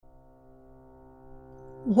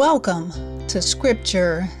Welcome to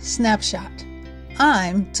Scripture Snapshot.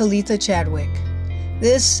 I'm Talitha Chadwick.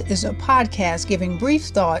 This is a podcast giving brief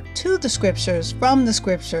thought to the Scriptures from the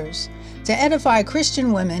Scriptures to edify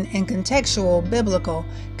Christian women in contextual biblical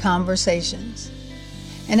conversations.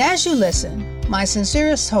 And as you listen, my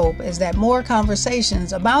sincerest hope is that more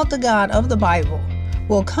conversations about the God of the Bible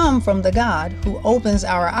will come from the God who opens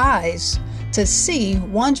our eyes to see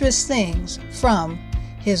wondrous things from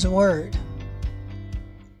His Word.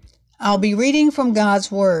 I'll be reading from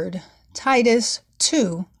God's Word, Titus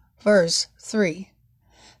 2, verse 3.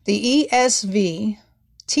 The ESV,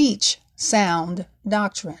 Teach Sound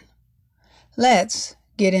Doctrine. Let's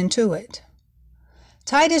get into it.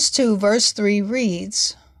 Titus 2, verse 3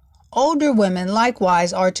 reads, Older women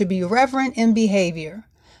likewise are to be reverent in behavior,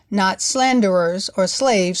 not slanderers or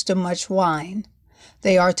slaves to much wine.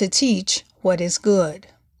 They are to teach what is good.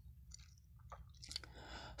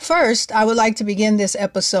 First, I would like to begin this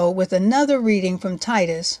episode with another reading from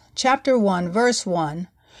Titus, chapter 1, verse 1,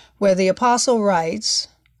 where the apostle writes,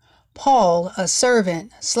 Paul, a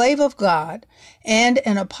servant, slave of God, and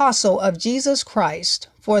an apostle of Jesus Christ,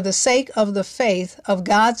 for the sake of the faith of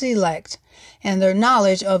God's elect, and their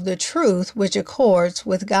knowledge of the truth which accords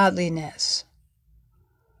with godliness.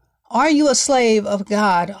 Are you a slave of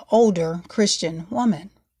God, older Christian woman?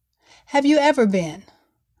 Have you ever been?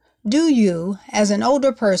 Do you, as an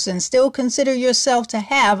older person, still consider yourself to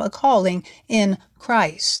have a calling in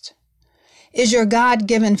Christ? Is your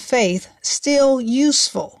God-given faith still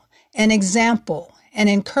useful, an example, an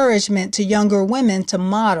encouragement to younger women to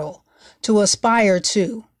model, to aspire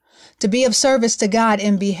to be of service to God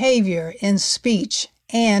in behavior, in speech,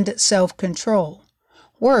 and self-control,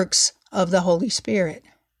 works of the Holy Spirit?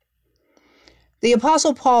 The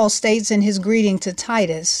Apostle Paul states in his greeting to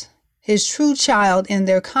Titus, his true child in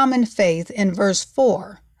their common faith, in verse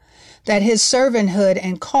 4, that his servanthood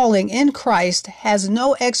and calling in Christ has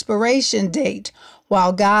no expiration date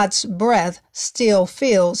while God's breath still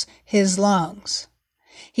fills his lungs.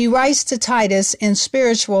 He writes to Titus in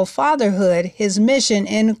spiritual fatherhood, his mission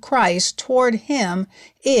in Christ toward him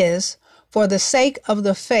is, for the sake of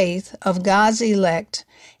the faith of God's elect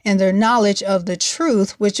and their knowledge of the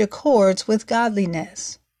truth which accords with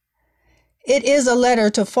godliness. It is a letter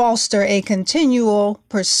to foster a continual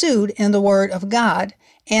pursuit in the Word of God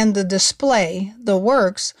and the display, the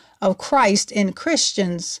works of Christ in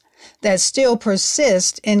Christians that still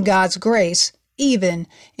persist in God's grace, even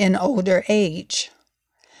in older age.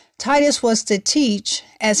 Titus was to teach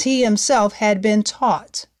as he himself had been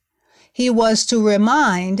taught. He was to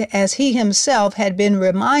remind as he himself had been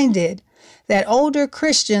reminded that older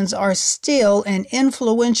Christians are still an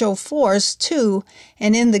influential force to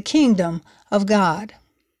and in the kingdom of God.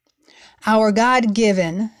 Our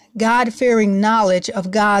God-given, God-fearing knowledge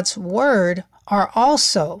of God's Word are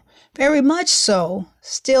also, very much so,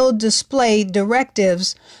 still displayed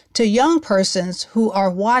directives to young persons who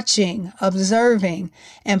are watching, observing,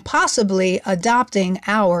 and possibly adopting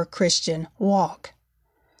our Christian walk.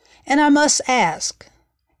 And I must ask,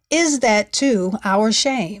 is that to our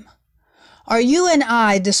shame? Are you and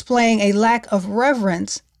I displaying a lack of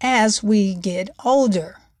reverence as we get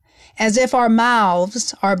older? As if our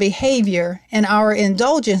mouths, our behavior, and our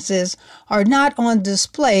indulgences are not on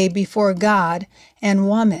display before God and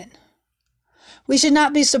woman. We should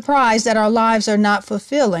not be surprised that our lives are not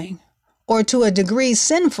fulfilling, or to a degree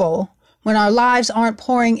sinful, when our lives aren't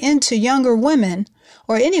pouring into younger women,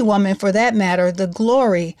 or any woman for that matter, the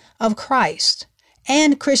glory of Christ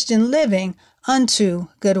and Christian living unto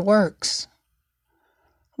good works.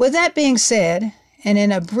 With that being said, and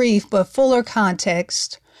in a brief but fuller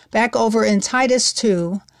context, back over in Titus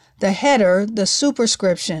 2, the header, the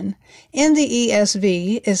superscription, in the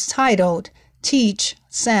ESV is titled, Teach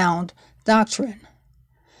Sound Doctrine.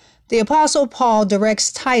 The Apostle Paul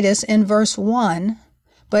directs Titus in verse 1,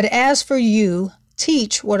 But as for you,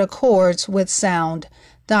 teach what accords with sound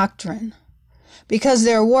doctrine. Because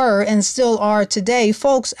there were and still are today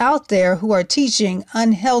folks out there who are teaching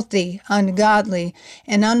unhealthy, ungodly,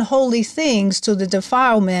 and unholy things to the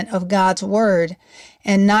defilement of God's Word,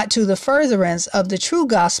 and not to the furtherance of the true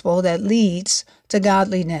gospel that leads to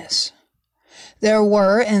godliness. There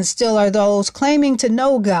were and still are those claiming to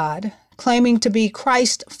know God, claiming to be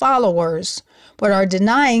Christ followers, but are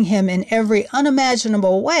denying Him in every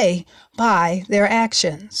unimaginable way by their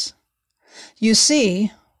actions. You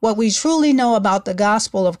see, what we truly know about the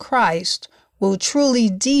gospel of Christ will truly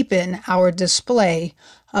deepen our display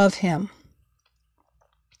of Him.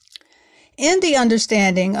 In the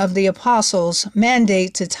understanding of the apostle's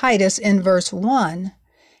mandate to Titus in verse 1,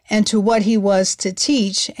 and to what he was to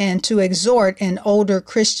teach and to exhort in older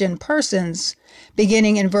Christian persons,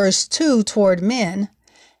 beginning in verse 2 toward men,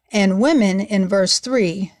 and women in verse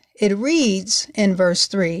 3, it reads in verse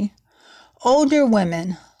 3, older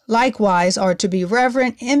women likewise are to be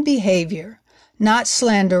reverent in behavior, not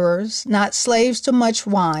slanderers, not slaves to much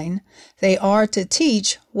wine. They are to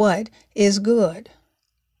teach what is good.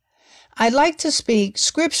 I'd like to speak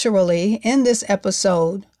scripturally in this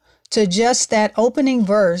episode to just that opening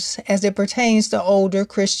verse as it pertains to older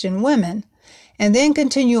Christian women, and then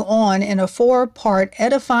continue on in a 4-part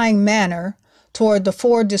edifying manner toward the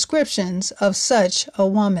 4 descriptions of such a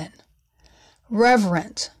woman.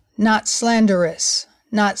 Reverent, not slanderous,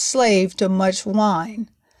 not slave to much wine,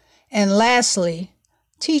 and lastly,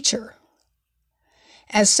 teacher.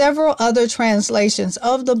 As several other translations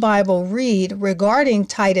of the Bible read regarding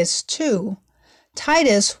Titus 2,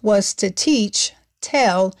 Titus was to teach,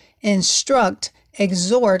 tell, instruct,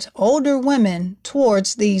 exhort older women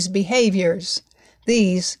towards these behaviors,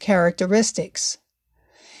 these characteristics.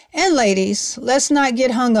 And ladies, let's not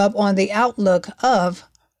get hung up on the outlook of,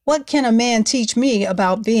 what can a man teach me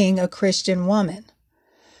about being a Christian woman?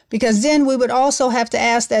 Because then we would also have to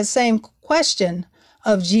ask that same question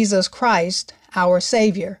of Jesus Christ, our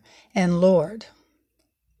Savior and Lord.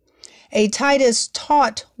 A Titus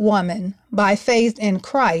taught woman by faith in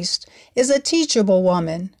Christ is a teachable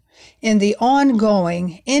woman in the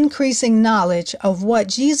ongoing, increasing knowledge of what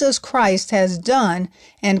Jesus Christ has done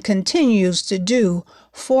and continues to do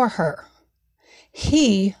for her.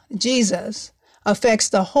 He, Jesus, affects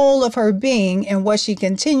the whole of her being in what she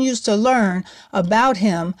continues to learn about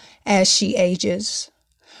him as she ages,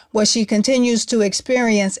 what she continues to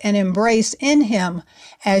experience and embrace in him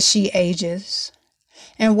as she ages,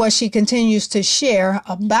 and what she continues to share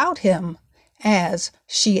about him as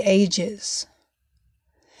she ages.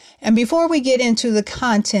 And before we get into the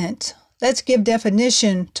content, let's give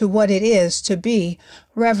definition to what it is to be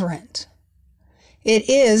reverent. It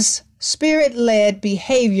is Spirit-led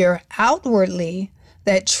behavior outwardly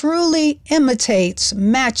that truly imitates,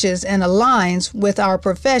 matches, and aligns with our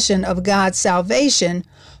profession of God's salvation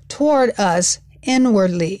toward us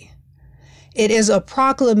inwardly. It is a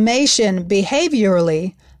proclamation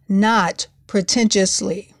behaviorally, not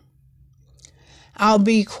pretentiously. I'll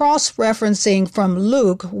be cross-referencing from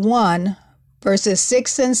Luke 1, verses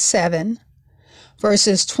 6 and 7,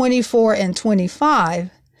 verses 24 and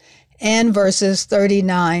 25, and verses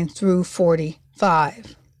 39 through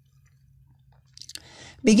 45.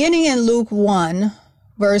 Beginning in Luke 1,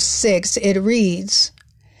 verse 6, it reads,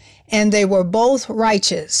 "And they were both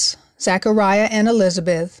righteous, Zechariah and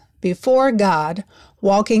Elizabeth, before God,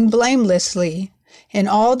 walking blamelessly in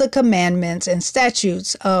all the commandments and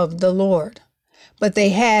statutes of the Lord. But they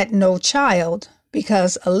had no child,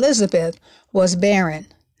 because Elizabeth was barren,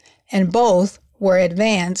 and both were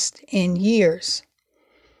advanced in years."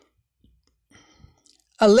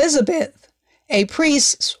 Elizabeth, a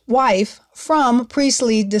priest's wife from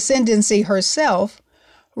priestly descendancy herself,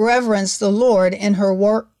 reverenced the Lord in her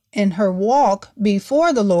walk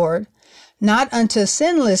before the Lord, not unto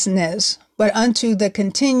sinlessness, but unto the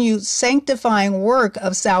continued sanctifying work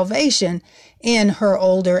of salvation in her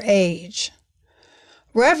older age.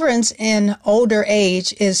 Reverence in older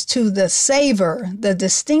age is to the savor, the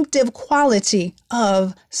distinctive quality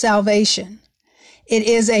of salvation. It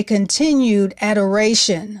is a continued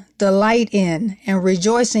adoration, delight in, and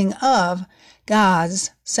rejoicing of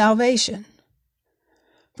God's salvation.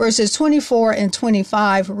 Verses 24 and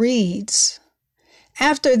 25 reads,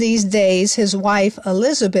 "After these days his wife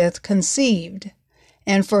Elizabeth conceived,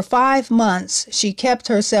 and for 5 months she kept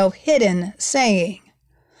herself hidden, saying,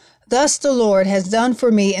 Thus the Lord has done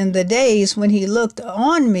for me in the days when he looked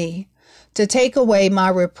on me to take away my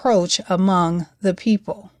reproach among the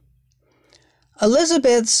people."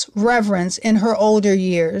 Elizabeth's reverence in her older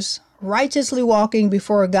years, righteously walking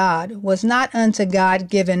before God, was not unto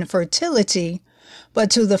God-given fertility, but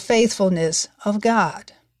to the faithfulness of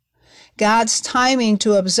God. God's timing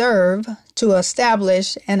to observe, to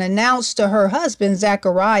establish, and announce to her husband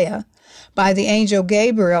Zechariah by the angel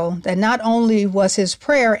Gabriel that not only was his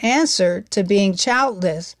prayer answered to being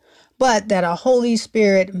childless, but that a Holy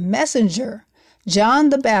Spirit messenger, John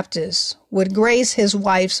the Baptist, would grace his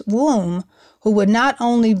wife's womb, who would not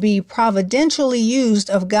only be providentially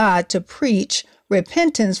used of God to preach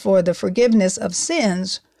repentance for the forgiveness of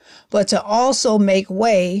sins, but to also make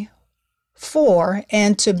way for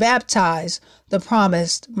and to baptize the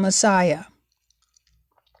promised Messiah.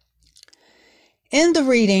 In the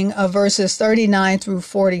reading of verses 39 through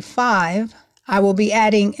 45, I will be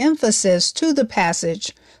adding emphasis to the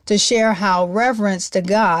passage to share how reverence to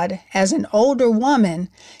God as an older woman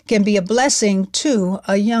can be a blessing to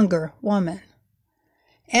a younger woman.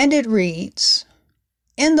 And it reads,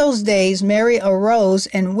 "In those days Mary arose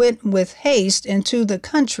and went with haste into the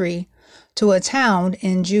country to a town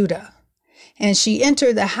in Judah. And she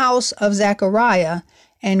entered the house of Zechariah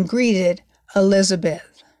and greeted Elizabeth.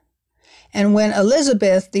 And when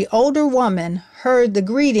Elizabeth, the older woman, heard the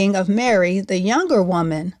greeting of Mary, the younger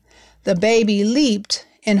woman, the baby leaped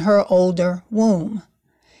in her older womb.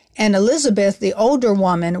 And Elizabeth, the older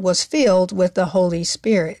woman, was filled with the Holy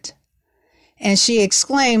Spirit. And she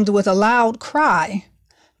exclaimed with a loud cry,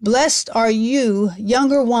 'Blessed are you,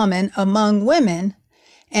 younger woman, among women,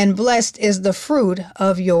 and blessed is the fruit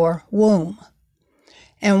of your womb.'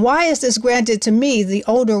 And why is this granted to me, the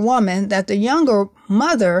older woman, that the younger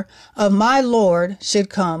mother of my Lord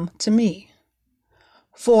should come to me?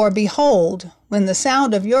 For behold, when the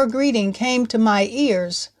sound of your greeting came to my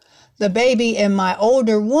ears, the baby in my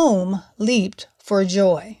older womb leaped for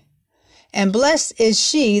joy. And blessed is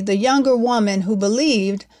she, the younger woman, who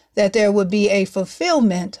believed that there would be a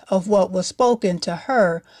fulfillment of what was spoken to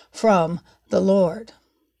her from the Lord."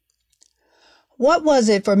 What was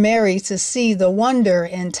it for Mary to see the wonder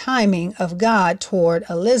and timing of God toward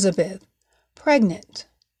Elizabeth, pregnant?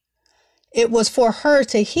 It was for her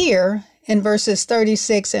to hear, in verses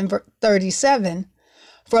 36 and 37,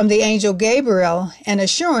 from the angel Gabriel an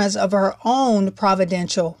assurance of her own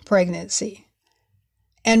providential pregnancy.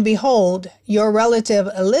 "And behold, your relative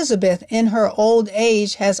Elizabeth in her old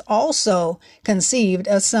age has also conceived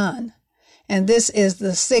a son, and this is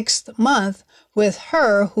the 6th month with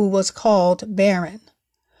her who was called barren.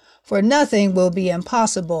 For nothing will be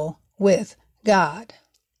impossible with God."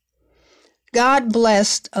 God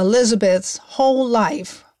blessed Elizabeth's whole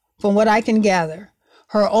life, from what I can gather,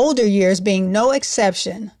 her older years being no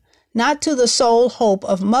exception, not to the sole hope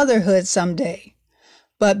of motherhood someday,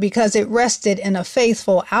 but because it rested in a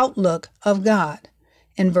faithful outlook of God,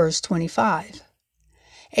 in verse 25.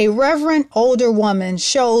 A reverent older woman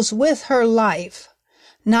shows with her life,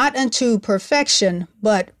 not unto perfection,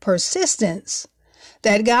 but persistence,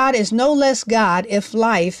 that God is no less God if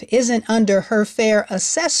life isn't under her fair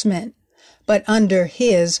assessment, but under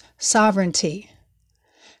his sovereignty.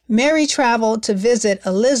 Mary traveled to visit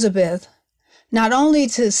Elizabeth, not only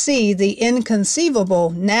to see the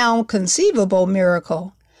inconceivable, now conceivable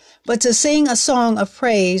miracle, but to sing a song of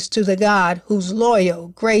praise to the God whose loyal,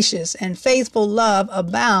 gracious, and faithful love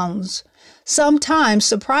abounds, sometimes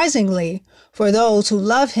surprisingly, for those who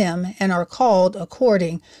love him and are called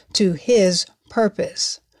according to his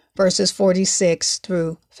purpose. Verses 46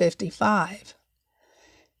 through 55.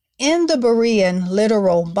 In the Berean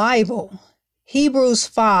Literal Bible, Hebrews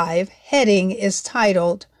 5 heading is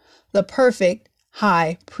titled, "The Perfect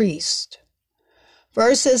High Priest."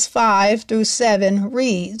 Verses 5 through 7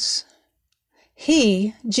 reads,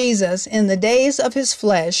 "He, Jesus, in the days of his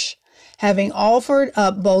flesh, having offered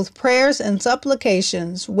up both prayers and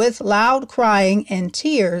supplications with loud crying and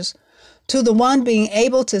tears to the one being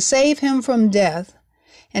able to save him from death,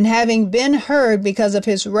 and having been heard because of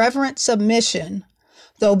his reverent submission,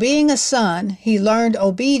 though being a son, he learned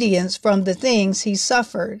obedience from the things he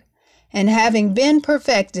suffered, and having been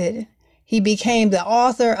perfected, he became the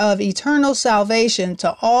author of eternal salvation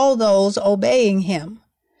to all those obeying him,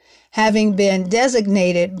 having been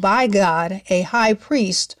designated by God a high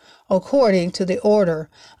priest according to the order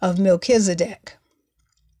of Melchizedek."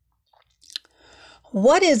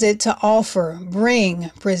 What is it to offer, bring,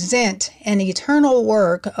 present an eternal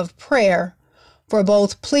work of prayer for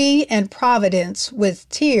both plea and providence with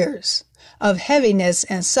tears of heaviness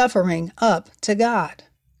and suffering up to God?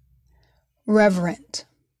 Reverent.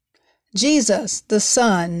 Jesus, the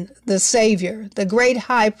Son, the Savior, the great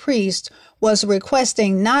high priest, was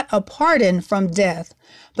requesting not a pardon from death,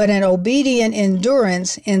 but an obedient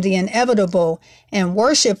endurance in the inevitable and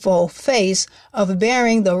worshipful face of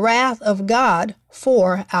bearing the wrath of God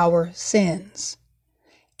for our sins.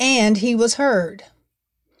 And he was heard.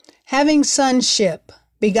 Having sonship,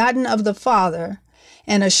 begotten of the Father,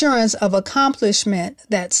 an assurance of accomplishment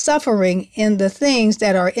that suffering in the things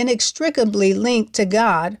that are inextricably linked to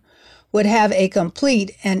God would have a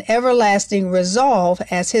complete and everlasting resolve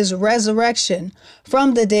as his resurrection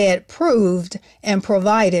from the dead proved and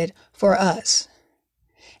provided for us.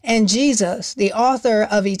 And Jesus, the author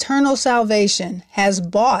of eternal salvation, has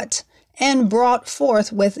bought and brought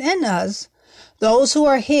forth within us, those who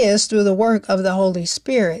are his through the work of the Holy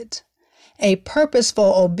Spirit, a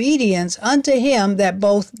purposeful obedience unto him that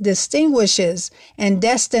both distinguishes and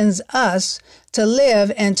destines us to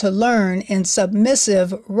live and to learn in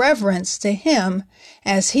submissive reverence to him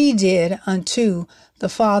as he did unto the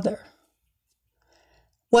Father.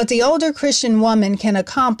 What the older Christian woman can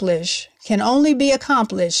accomplish can only be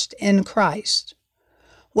accomplished in Christ.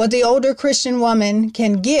 What the older Christian woman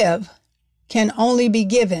can give can only be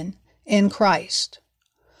given in Christ.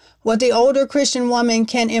 What the older Christian woman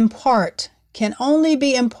can impart can only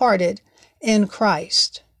be imparted in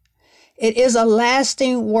Christ. It is a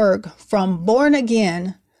lasting work from born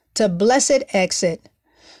again to blessed exit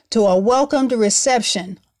to a welcomed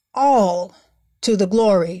reception, all to the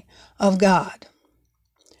glory of God.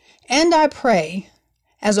 And I pray,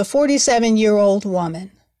 as a 47-year-old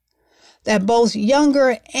woman, that both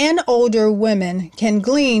younger and older women can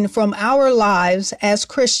glean from our lives as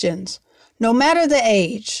Christians, no matter the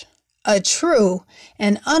age, a true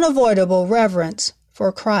and unavoidable reverence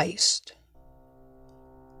for Christ.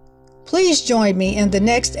 Please join me in the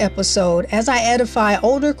next episode as I edify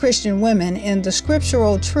older Christian women in the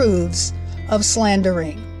scriptural truths of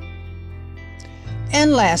slandering.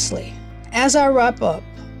 And lastly, as I wrap up,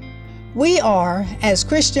 we are, as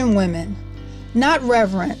Christian women, not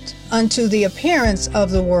reverent unto the appearance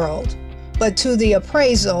of the world, but to the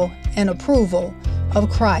appraisal and approval of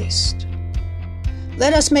Christ.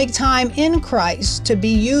 Let us make time in Christ to be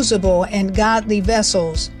usable and godly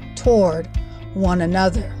vessels toward one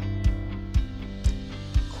another.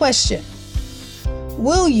 Question: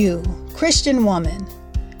 will you, Christian woman,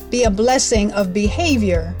 be a blessing of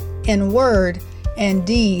behavior in word and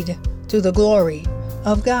deed to the glory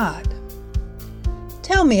of God?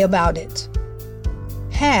 Tell me about it.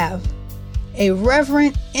 Have a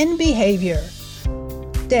reverent in behavior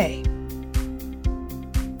day.